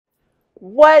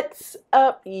What's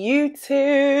up,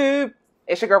 YouTube?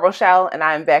 It's your girl Rochelle, and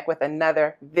I'm back with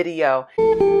another video.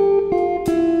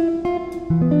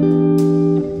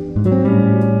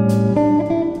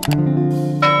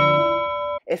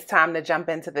 It's time to jump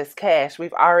into this cash.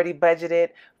 We've already budgeted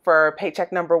for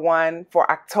paycheck number 1 for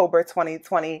October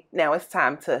 2020. Now it's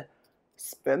time to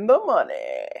spend the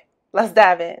money. Let's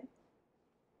dive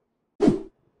in.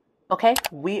 Okay,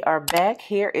 we are back.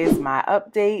 Here is my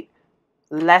update.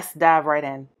 Let's dive right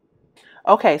in.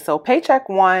 Okay, so paycheck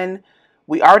 1,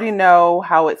 we already know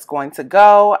how it's going to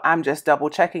go. I'm just double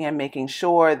checking and making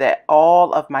sure that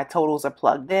all of my totals are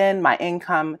plugged in. My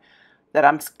income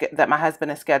that my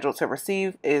husband is scheduled to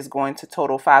receive is going to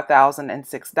total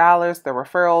 $5,006. The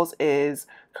referrals is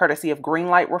courtesy of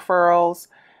Greenlight Referrals.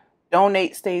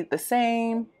 Donate stayed the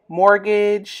same.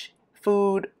 Mortgage,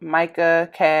 food, Micah,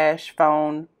 cash,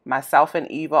 phone, myself and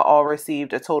Eva all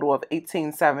received a total of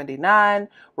 $1,879.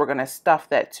 We're going to stuff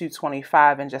that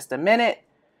 $225 in just a minute.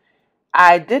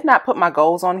 I did not put my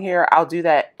goals on here. I'll do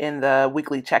that in the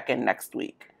weekly check-in next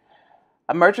week.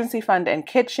 Emergency fund and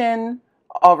kitchen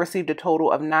all received a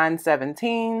total of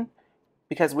 $917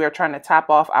 because we're trying to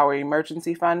top off our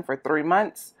emergency fund for 3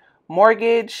 months.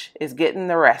 Mortgage is getting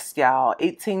the rest, y'all.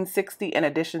 $1,860 in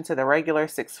addition to the regular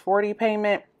 $640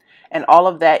 payment. And all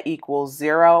of that equals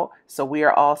 0. So we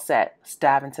are all set. Let's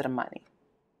dive into the money.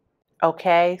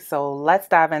 Okay, so let's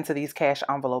dive into these cash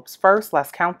envelopes. First,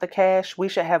 let's count the cash. We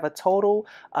should have a total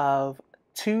of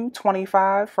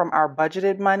 $225 from our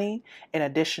budgeted money, an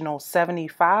additional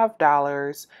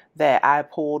 $75 that I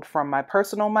pulled from my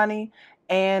personal money,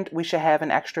 and we should have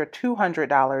an extra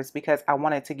 $200 because I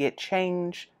wanted to get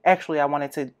change. Actually, I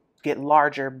wanted to get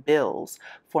larger bills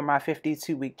for my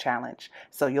 52-week challenge.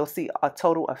 So you'll see a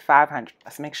total of $500.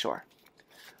 Let's make sure.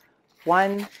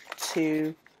 1,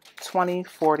 2, 20,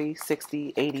 40,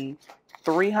 60, 80,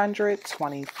 300,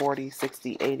 20, 40,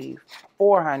 60, 80,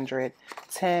 400,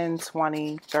 10,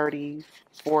 20, 30,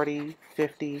 40,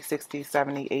 50, 60,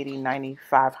 70, 80, 90,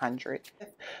 500.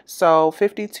 So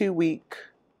 52-week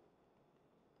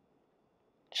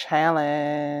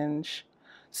challenge.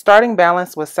 Starting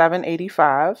balance was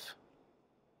 $785.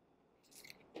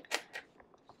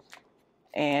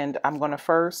 And I'm going to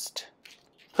first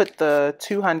put the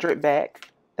 $200 back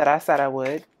that I said I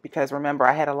would, because remember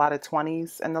I had a lot of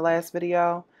 20s in the last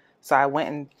video. So I went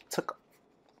and took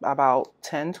about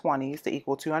 10 20s to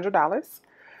equal $200.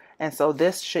 And so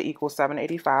this should equal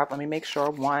 $785. Let me make sure.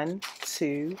 1,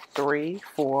 2, 3,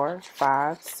 4,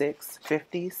 5, 6,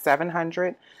 50,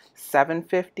 700,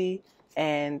 750,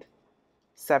 and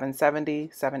 770,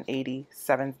 780,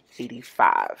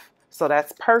 785. So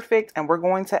that's perfect. And we're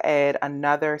going to add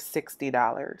another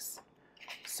 $60.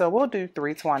 So we'll do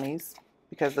 3 20s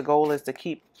because the goal is to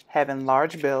keep having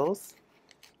large bills.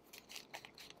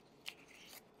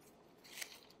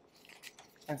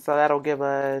 And so that'll give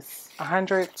us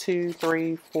 100, 2,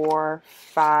 3, 4,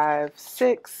 5,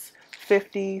 6,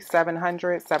 50,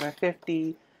 700,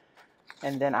 750.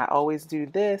 And then I always do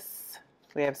this.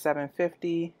 We have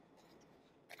 750.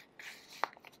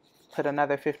 Put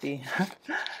another 50.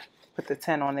 Put the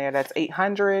 10 on there. That's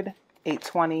 800,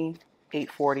 820,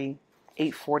 840,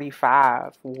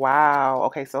 845. Wow.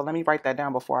 Okay, so let me write that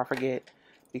down before I forget,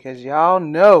 because y'all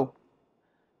know.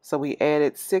 So we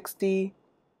added 60,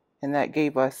 and that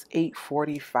gave us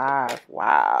 845.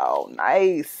 Wow,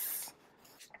 nice.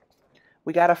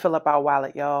 We got to fill up our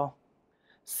wallet, y'all.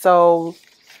 So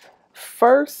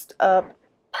first up,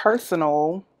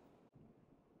 personal,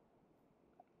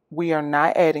 we are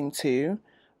not adding to.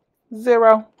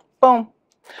 0. Boom.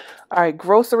 All right,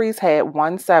 groceries had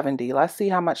 $170. Let's see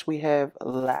how much we have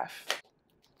left.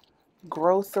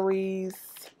 Groceries,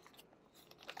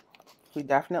 we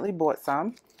definitely bought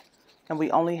some, and we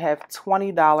only have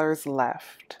 $20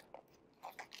 left.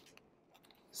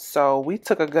 So we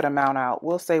took a good amount out.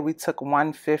 We'll say we took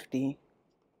 $150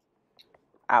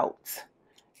 out.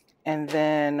 And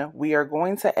then we are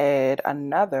going to add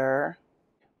another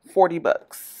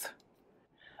 $40.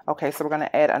 Okay, so we're going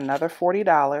to add another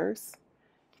 $40.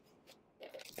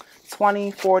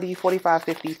 20, 40, 45,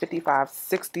 50, 55,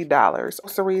 $60.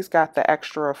 Groceries got the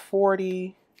extra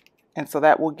 40, and so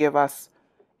that will give us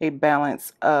a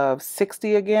balance of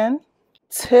 60 again.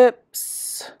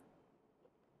 Tips,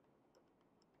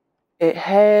 it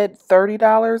had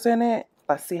 $30 in it.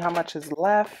 Let's see how much is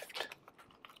left.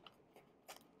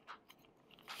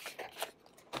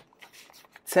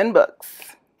 $10.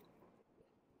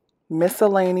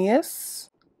 Miscellaneous,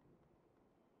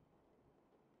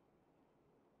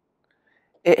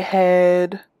 it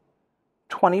had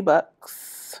 $20.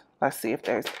 Let's see if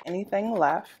there's anything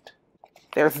left.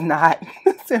 There's not.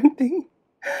 It's empty.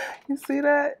 See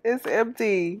that? It's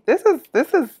empty. This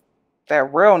is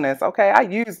that realness. Okay, I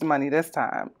used money this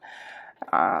time.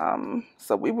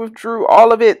 So we withdrew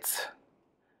all of it.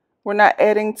 We're not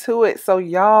adding to it. So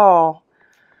y'all,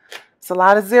 it's a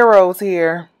lot of zeros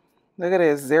here. Look at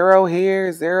this. 0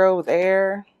 here, 0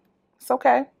 there. It's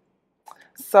okay.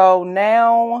 So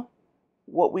now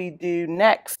what we do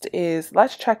next is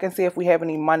let's check and see if we have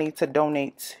any money to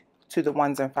donate to the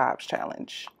ones and fives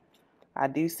challenge. I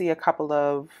do see a couple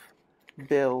of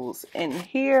bills in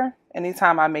here.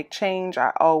 Anytime I make change,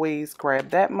 I always grab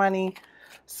that money.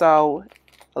 So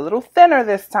a little thinner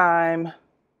this time.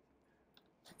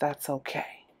 That's okay.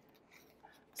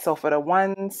 So for the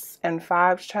ones and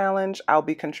fives challenge, I'll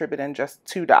be contributing just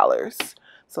 $2.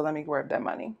 So let me grab that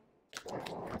money.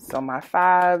 So my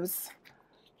fives,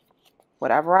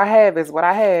 whatever I have is what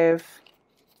I have.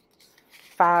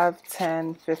 5,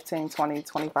 10, 15, 20,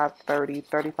 25, 30,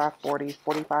 35, 40,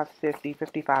 45, 50,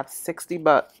 55, 60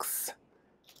 bucks.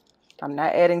 I'm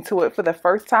not adding to it for the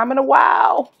first time in a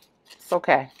while. It's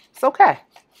okay. It's okay.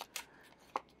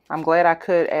 I'm glad I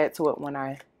could add to it when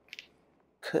I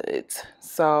could.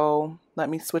 So let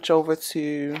me switch over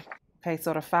to, okay,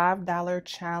 so the $5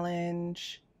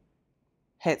 challenge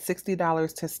had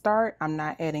 $60 to start. I'm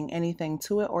not adding anything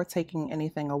to it or taking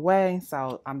anything away.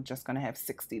 So I'm just going to have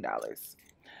 $60.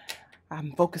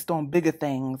 I'm focused on bigger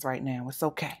things right now. It's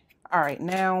okay. All right,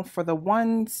 now for the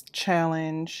ones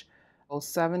challenge,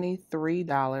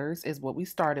 $73 is what we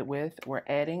started with. We're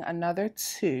adding another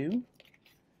 2.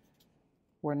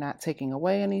 We're not taking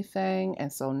away anything.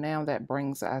 And so now that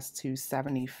brings us to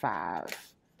 75.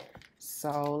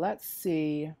 So let's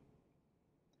see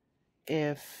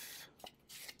if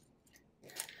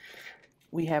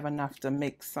we have enough to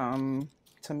make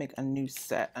a new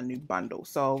set, a new bundle.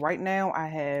 So right now I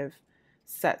have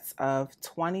sets of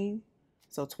 20.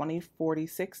 So 20, 40,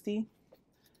 60.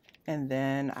 And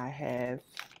then I have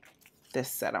this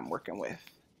set I'm working with.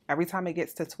 Every time it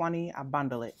gets to 20, I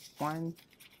bundle it. 1,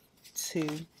 2,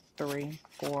 3,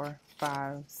 4,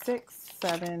 5, 6,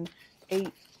 7, 8,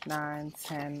 9,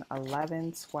 10,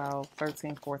 11, 12,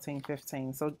 13, 14,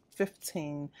 15. So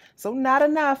 15. So not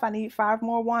enough. I need 5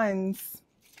 more ones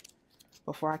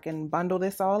before I can bundle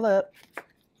this all up.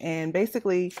 And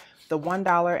basically, the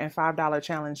 $1 and $5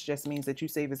 challenge just means that you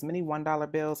save as many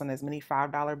 $1 bills and as many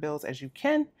 $5 bills as you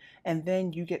can. And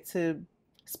then you get to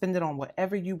spend it on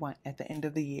whatever you want at the end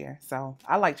of the year. So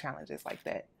I like challenges like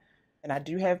that. And I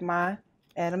do have my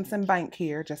Adamson bank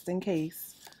here just in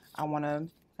case. In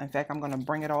fact, I'm going to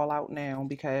bring it all out now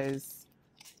because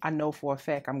I know for a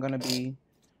fact I'm going to be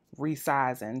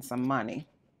resizing some money.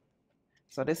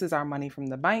 So this is our money from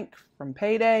the bank, from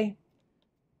payday.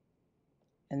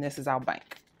 And this is our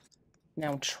bank.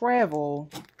 Now travel,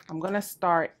 I'm going to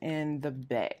start in the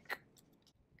back.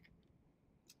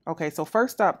 Okay, so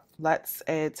first up, let's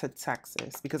add to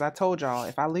Texas because I told y'all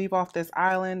if I leave off this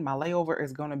island, my layover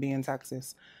is going to be in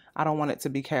Texas. I don't want it to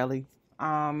be Cali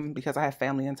because I have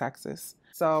family in Texas.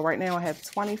 So right now I have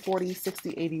 20, 40,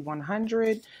 60, 80,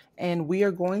 100, and we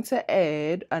are going to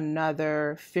add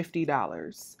another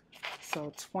 $50.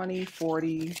 So 20,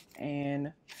 40,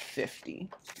 and 50.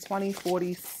 20,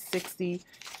 40, 60,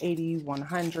 80,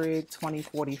 100, 20,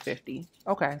 40, 50.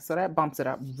 Okay, so that bumps it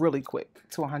up really quick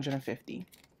to 150.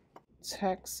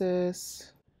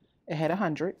 Texas, it had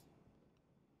 100.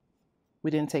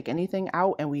 We didn't take anything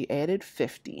out and we added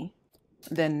 50.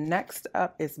 Then next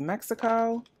up is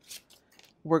Mexico.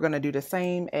 We're going to do the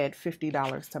same, add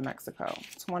 $50 to Mexico.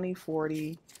 20,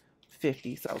 40,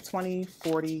 50. So 20,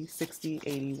 40, 60,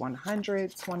 80,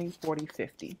 100, 20, 40,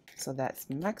 50. So that's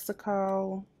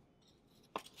Mexico.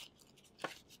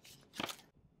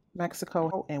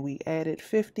 Mexico, and we added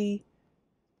 50.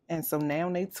 And so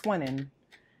now they twinning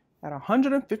at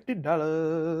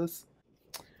 $150.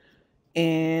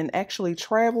 And actually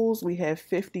travels, we have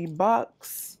 50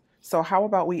 bucks. So how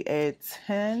about we add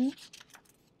 10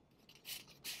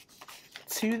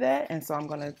 to that? And so I'm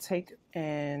going to take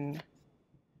and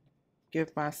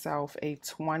give myself a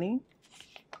 20.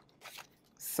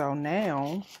 So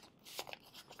now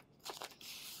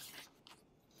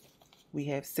we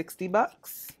have 60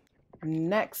 bucks.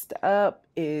 Next up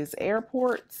is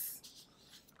airports.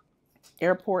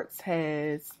 Airports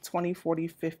has 20, 40,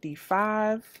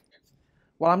 55.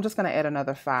 Well, I'm just going to add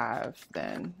another 5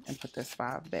 then and put this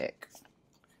 5 back.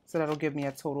 So that'll give me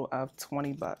a total of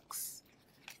 20 bucks.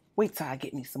 Wait till I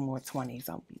get me some more 20s.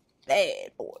 I'll be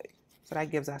bad boy. So that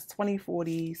gives us 20,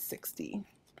 40, 60.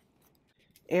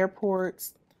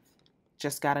 Airports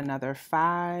just got another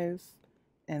 5.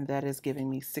 And that is giving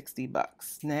me 60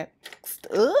 bucks. Next,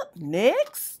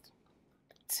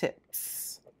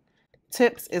 tips.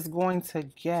 Tips is going to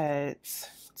get,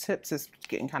 tips is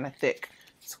getting kind of thick.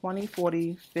 20,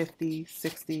 40, 50,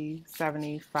 60,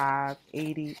 75,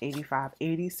 80, 85,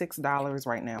 $86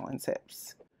 right now in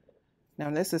tips.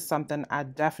 Now this is something I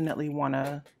definitely want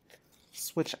to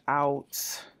switch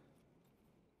out,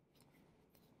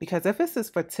 because if this is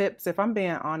for tips, if I'm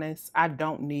being honest, I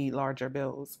don't need larger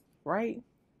bills, right?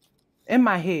 In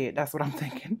my head, that's what I'm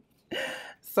thinking.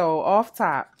 So off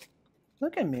top,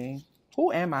 look at me.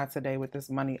 Who am I today with this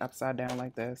money upside down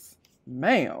like this?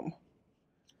 Ma'am.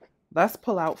 Let's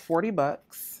pull out 40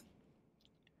 bucks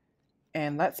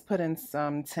and let's put in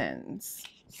some tens.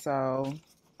 So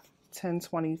 10,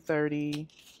 20, 30,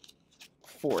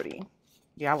 40.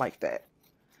 Yeah, I like that.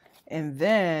 And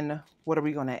then what are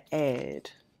we going to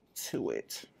add to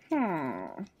it? I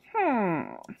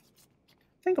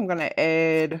think I'm going to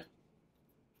add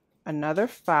another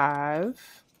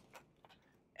 5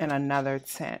 and another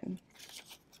 10.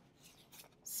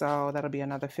 So that'll be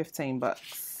another 15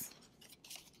 bucks.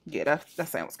 Yeah, that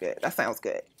sounds good. That sounds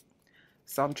good.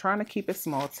 So I'm trying to keep it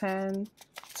small. 10,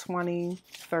 20,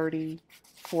 30,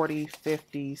 40,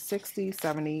 50, 60,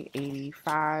 70,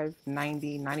 85,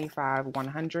 90, 95,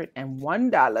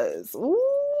 $101. Ooh,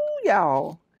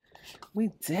 y'all. We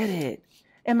did it.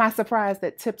 Am I surprised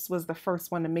that tips was the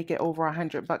first one to make it over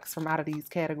 $100 from out of these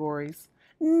categories?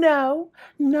 No,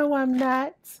 I'm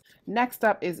not. Next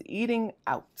up is eating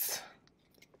out.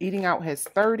 Eating out has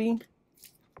 30.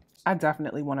 I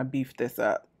definitely want to beef this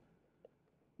up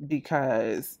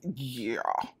because, yeah,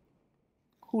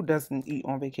 who doesn't eat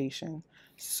on vacation?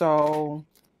 So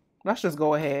let's just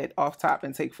go ahead off top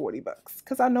and take 40 bucks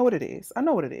because I know what it is.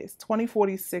 20,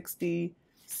 40, 60,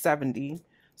 70.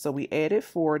 So we added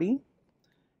 40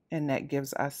 and that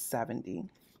gives us 70.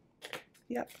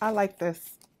 Yep, I like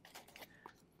this.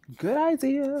 Good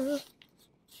idea.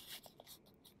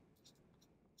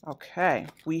 Okay,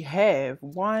 we have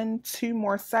 2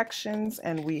 more sections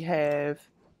and we have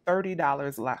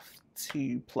 $30 left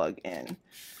to plug in.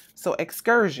 So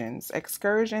excursions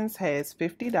has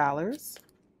 $50.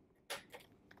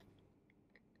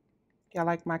 Y'all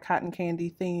like my cotton candy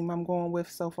theme I'm going with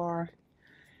so far?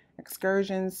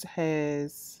 Excursions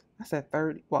has, I said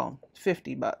 30, well,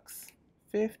 50 bucks.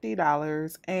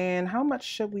 $50. And how much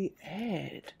should we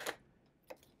add?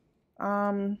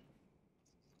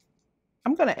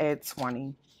 I'm going to add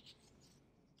 20.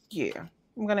 Yeah,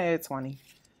 I'm going to add 20.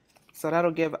 So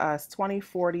that'll give us 20,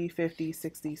 40, 50,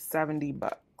 60, 70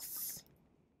 bucks.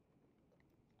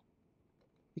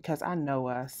 Because I know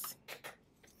us.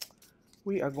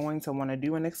 We are going to want to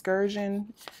do an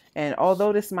excursion. And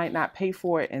although this might not pay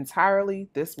for it entirely,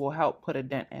 this will help put a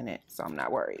dent in it. So I'm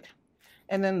not worried.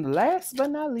 And then last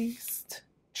but not least,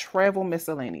 travel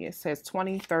miscellaneous has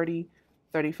 20, 30,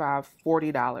 35,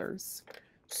 $40.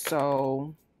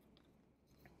 So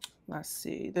let's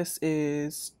see, this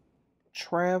is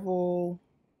travel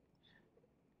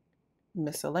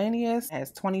miscellaneous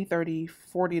has 20, 30,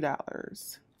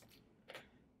 $40.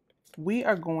 We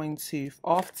are going to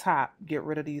off top get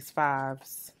rid of these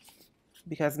 5s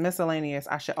because miscellaneous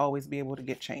I should always be able to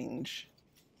get change.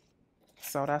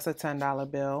 So that's a $10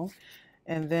 bill.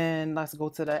 And then let's go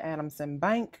to the Adamson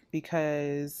bank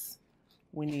because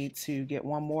we need to get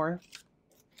one more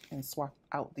and swap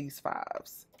out these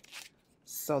 5s.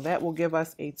 So that will give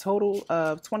us a total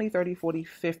of 20, 30, 40,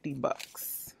 50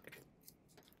 bucks.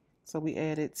 So we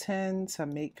added 10 to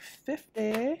make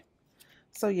 50.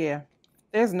 So yeah,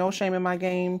 there's no shame in my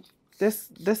game.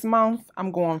 This month,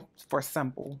 I'm going for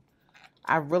simple.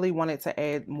 I really wanted to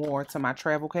add more to my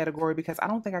travel category because I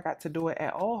don't think I got to do it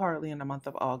at all hardly in the month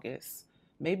of August.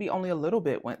 Maybe only a little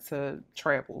bit went to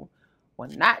travel. Well,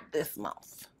 not this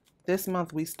month. This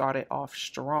month we started off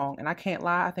strong. And I can't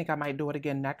lie, I think I might do it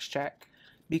again next check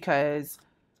because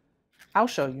I'll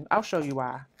show you. I'll show you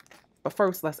why. But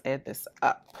first, let's add this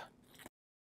up.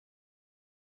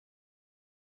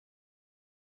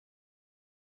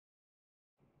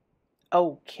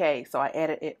 Okay, so I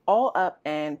added it all up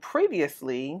and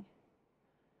previously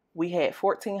we had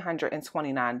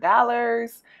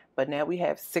 $1,429, but now we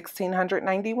have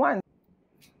 $1,691.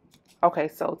 Okay,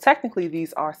 so technically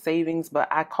these are savings, but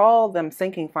I call them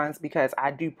sinking funds because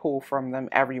I do pull from them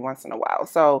every once in a while.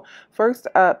 So first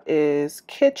up is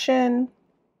kitchen.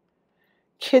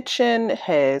 Kitchen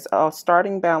has a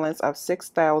starting balance of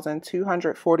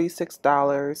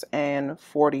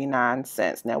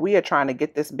 $6,246.49. Now we are trying to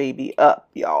get this baby up,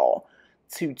 y'all,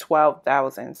 to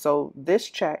 $12,000. So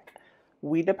this check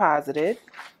we deposited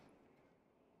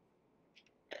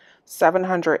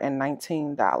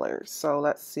 $719. So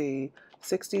let's see,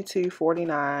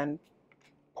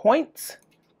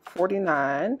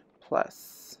 6249.49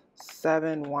 plus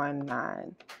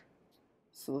 $6,719.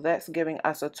 So that's giving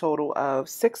us a total of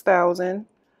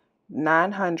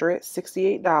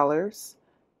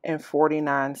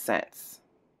 $6,968.49.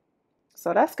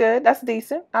 So that's good. That's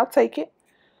decent. I'll take it.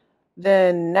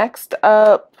 Then next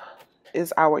up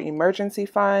is our emergency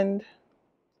fund.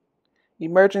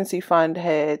 Emergency fund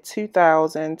had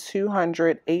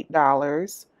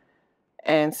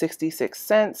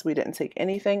 $2,208.66. We didn't take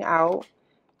anything out.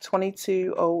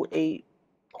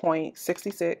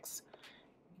 2208.66.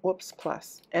 Whoops,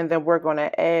 plus. And then we're going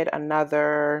to add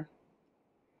another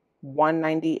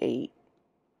 198.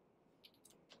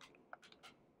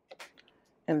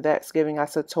 And that's giving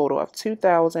us a total of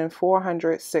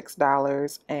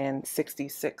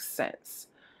 $2,406.66.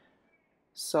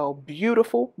 So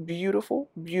beautiful, beautiful,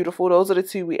 beautiful. Those are the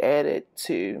two we added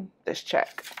to this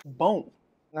check. Boom.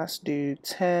 Let's do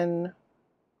 10.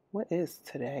 What is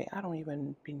today? I don't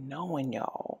even be knowing,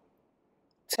 y'all.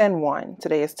 10/1.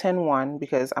 Today is 10/1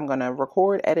 because I'm going to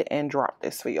record, edit, and drop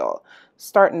this for y'all.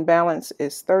 Starting balance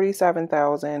is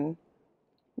 37,000.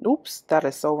 Oops, that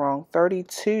is so wrong.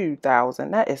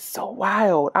 32,000. That is so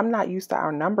wild. I'm not used to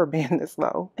our number being this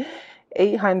low.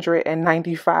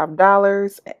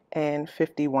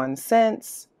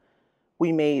 $895.51.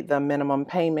 We made the minimum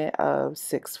payment of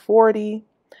 $640,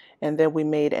 and then we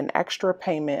made an extra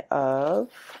payment of,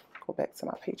 go back to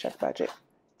my paycheck budget,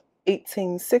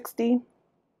 $1,860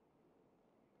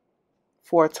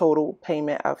 for a total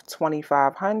payment of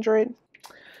 $2,500.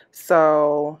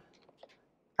 So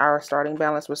our starting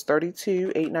balance was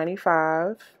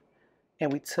 $32,895,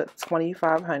 and we took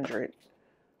 $2,500.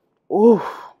 Ooh,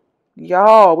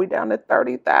 y'all, we down to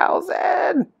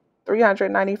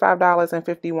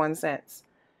 $30,395.51.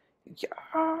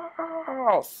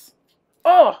 Yes.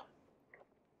 Oh,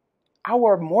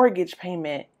 our mortgage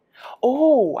payment.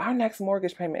 Oh, our next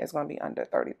mortgage payment is going to be under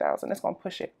 $30,000. It's going to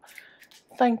push it.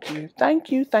 Thank you,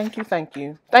 thank you, thank you, thank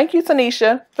you. Thank you,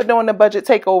 Tanisha, for doing the budget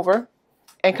takeover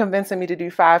and convincing me to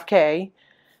do $5,000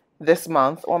 this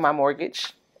month on my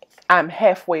mortgage. I'm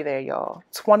halfway there, y'all.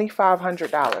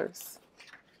 $2,500.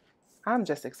 I'm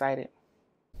just excited.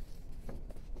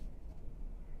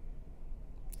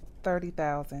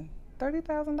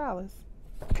 $30,000.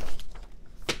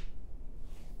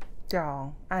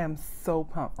 Y'all, I am so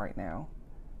pumped right now.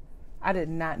 I did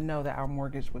not know that our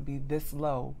mortgage would be this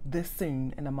low this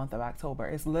soon in the month of October.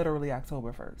 It's literally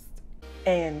October 1st.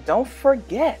 And don't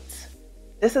forget,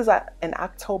 this is an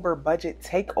October budget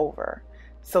takeover.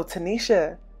 So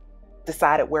Tanisha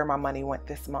decided where my money went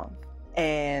this month.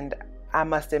 And I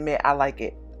must admit, I like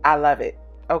it. I love it.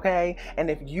 Okay? And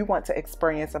if you want to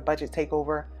experience a budget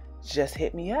takeover, just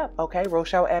hit me up. Okay?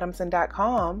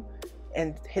 RochelleAdamson.com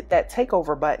and hit that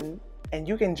takeover button, and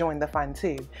you can join the fun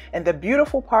too. And the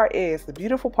beautiful part is,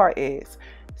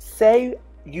 say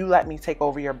you let me take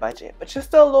over your budget, but you're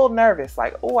still a little nervous,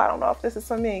 like, oh, I don't know if this is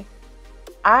for me.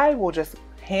 I will just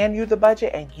hand you the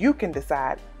budget and you can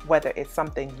decide whether it's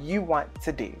something you want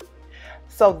to do.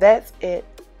 So that's it.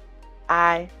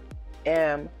 I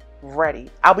am ready.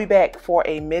 I'll be back for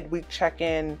a midweek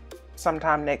check-in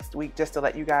sometime next week just to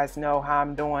let you guys know how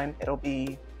I'm doing. It'll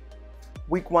be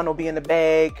week 1 will be in the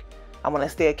bag. I want to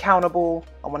stay accountable.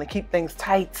 I want to keep things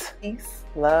tight. Peace,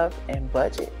 love, and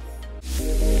budget.